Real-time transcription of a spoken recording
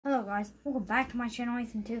guys, welcome back to my channel,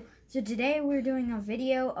 Ethan2. So today we're doing a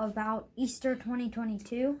video about Easter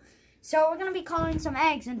 2022. So we're going to be calling some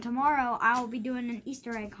eggs, and tomorrow I will be doing an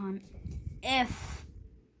Easter egg hunt if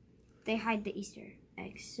they hide the Easter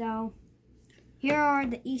eggs. So here are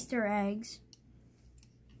the Easter eggs.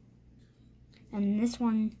 And this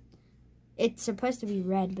one, it's supposed to be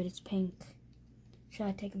red, but it's pink. Should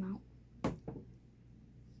I take them out?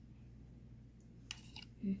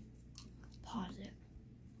 Pause it.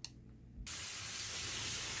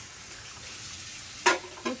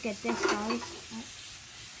 Look at this, guys.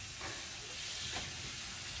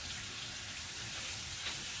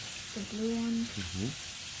 The blue one.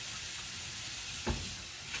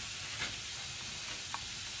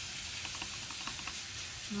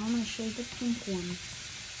 Now I'm going to show you the pink one.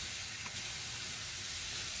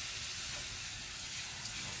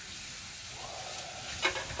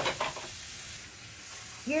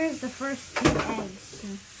 Here's the first 2 eggs.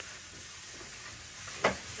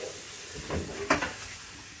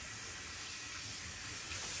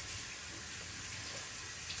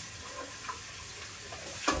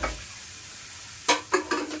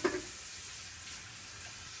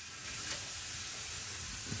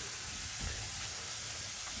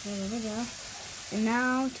 There we go. And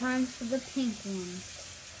now time for the pink one.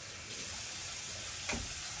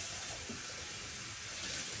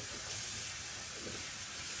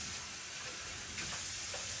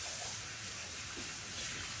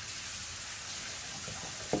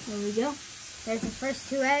 There we go. There's the first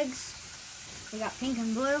 2 eggs. We got pink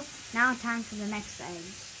and blue. Now time for the next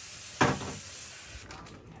eggs.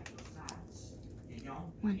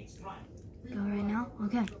 One. Go right now?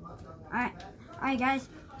 Okay. Alright guys.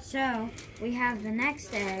 So we have the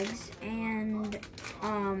next eggs, and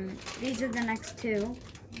these are the next 2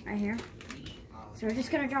 right here. So we're just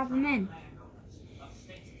gonna drop them in.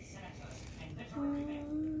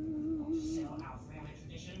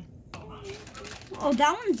 Oh,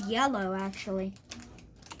 that one's yellow, actually.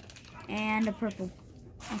 And a purple.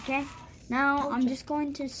 Okay? Now, I'm just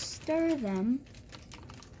going to stir them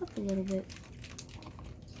up a little bit.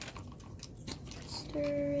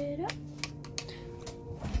 Stir it up.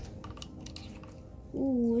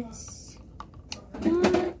 Ooh, it's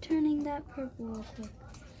not turning that purple real quick.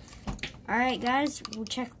 Alright, guys. We'll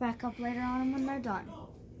check back up later on when they're done.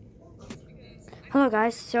 Hello,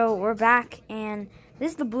 guys. So, we're back, and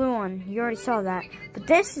this is the blue one. You already saw that. But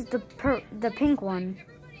this is the pink one.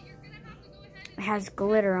 It has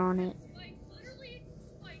glitter on it.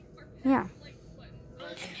 Yeah.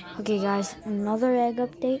 Okay, guys. Another egg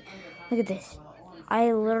update. Look at this.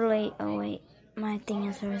 I literally... Oh, wait. My thing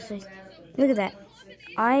is... Look at that.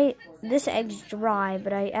 This egg's dry,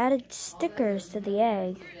 but I added stickers to the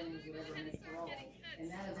egg.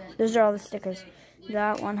 Those are all the stickers.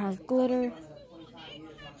 That one has glitter.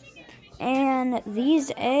 And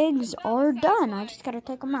these eggs are done. I just gotta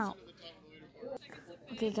take them out.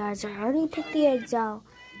 Okay, guys, I already took the eggs out.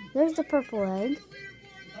 There's the purple egg.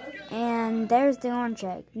 And there's the orange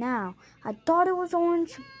egg. Now, I thought it was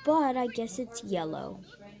orange, but I guess it's yellow.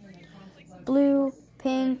 Blue,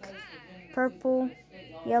 pink, purple,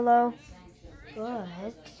 yellow.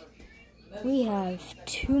 But we have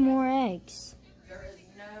 2 more eggs.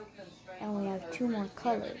 And we have 2 more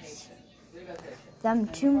colors. Them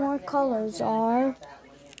 2 more colors are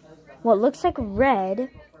what looks like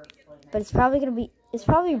red, but it's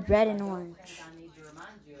probably red and orange.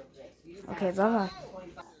 Okay, bye-bye.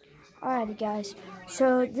 Alrighty, guys.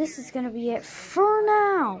 So this is gonna be it for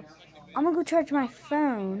now. I'm gonna go charge my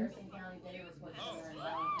phone.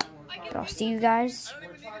 But I'll see you guys.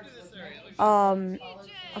 I'll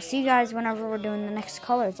see you guys whenever we're doing the next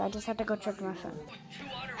colors. I just have to go charge my phone.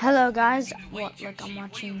 Hello, guys. Look, I'm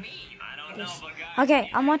watching this. Okay,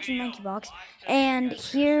 I'm watching Monkey Box, and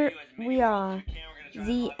here we are,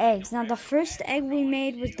 the eggs. Now, the first egg we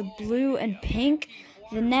made was the blue and pink.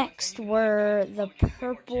 The next were the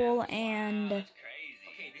purple and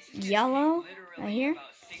yellow, right here.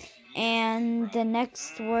 And the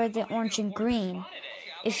next were the orange and green.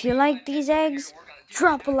 If you like these eggs,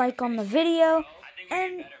 drop a like on the video,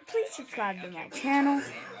 and please subscribe to my channel.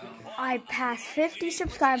 I passed 50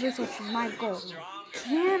 subscribers, which is my goal.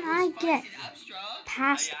 Can I get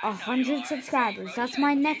past 100 subscribers? That's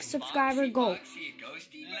my next subscriber goal.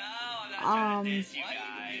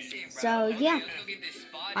 So yeah,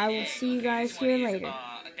 I will see you guys here later.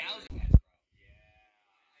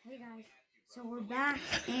 Hey guys, so we're back,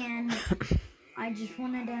 and I just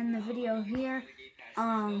wanted to end the video here.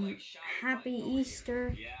 Happy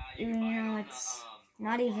Easter, even though it's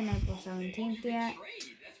not even April 17th yet.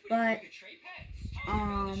 But,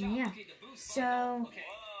 yeah. So,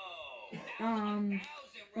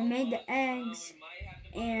 We made the eggs,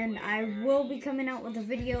 and I will be coming out with a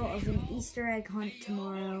video of an Easter egg hunt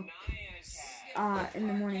tomorrow in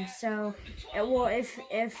the morning. So, it will, if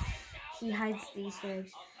he hides the Easter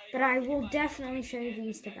eggs. But I will definitely show you the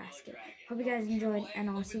Easter basket. Hope you guys enjoyed, and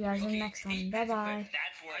I'll see you guys in the next one. Bye-bye.